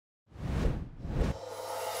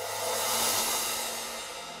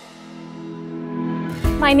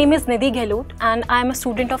My name is Nidhi Gehlot and I am a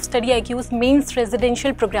student of StudyIQ's mains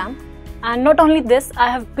residential program. And not only this,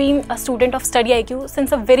 I have been a student of StudyIQ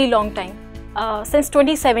since a very long time. Since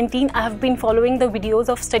 2017, I have been following the videos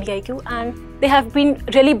of StudyIQ and they have been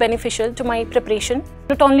really beneficial to my preparation,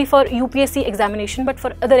 not only for UPSC examination but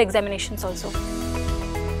for other examinations also.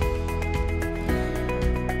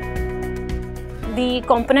 The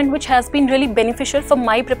component which has been really beneficial for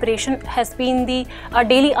my preparation has been the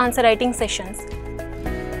daily answer writing sessions.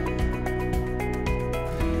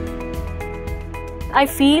 I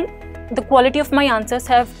feel the quality of my answers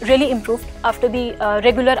have really improved after the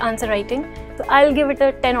regular answer writing. So I'll give it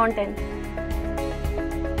a 10 on 10.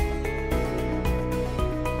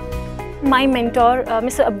 My mentor,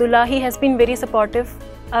 Mr. Abdullah, he has been very supportive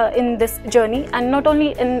in this journey, and not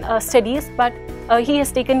only in studies, but he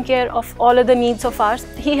has taken care of all other needs of ours.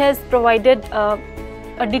 He has provided a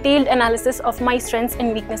detailed analysis of my strengths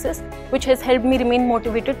and weaknesses, which has helped me remain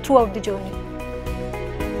motivated throughout the journey.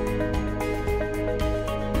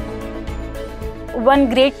 One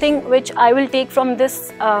great thing which I will take from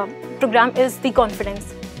this program is the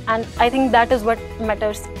confidence, and I think that is what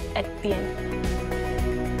matters at the end.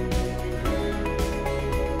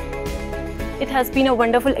 It has been a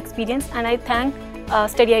wonderful experience and I thank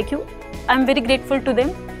StudyIQ. I am very grateful to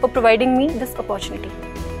them for providing me this opportunity.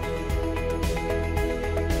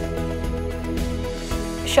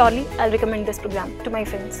 Surely, I'll recommend this program to my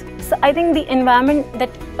friends. So I think the environment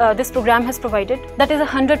that this program has provided, that is a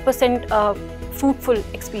 100% fruitful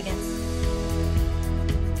experience.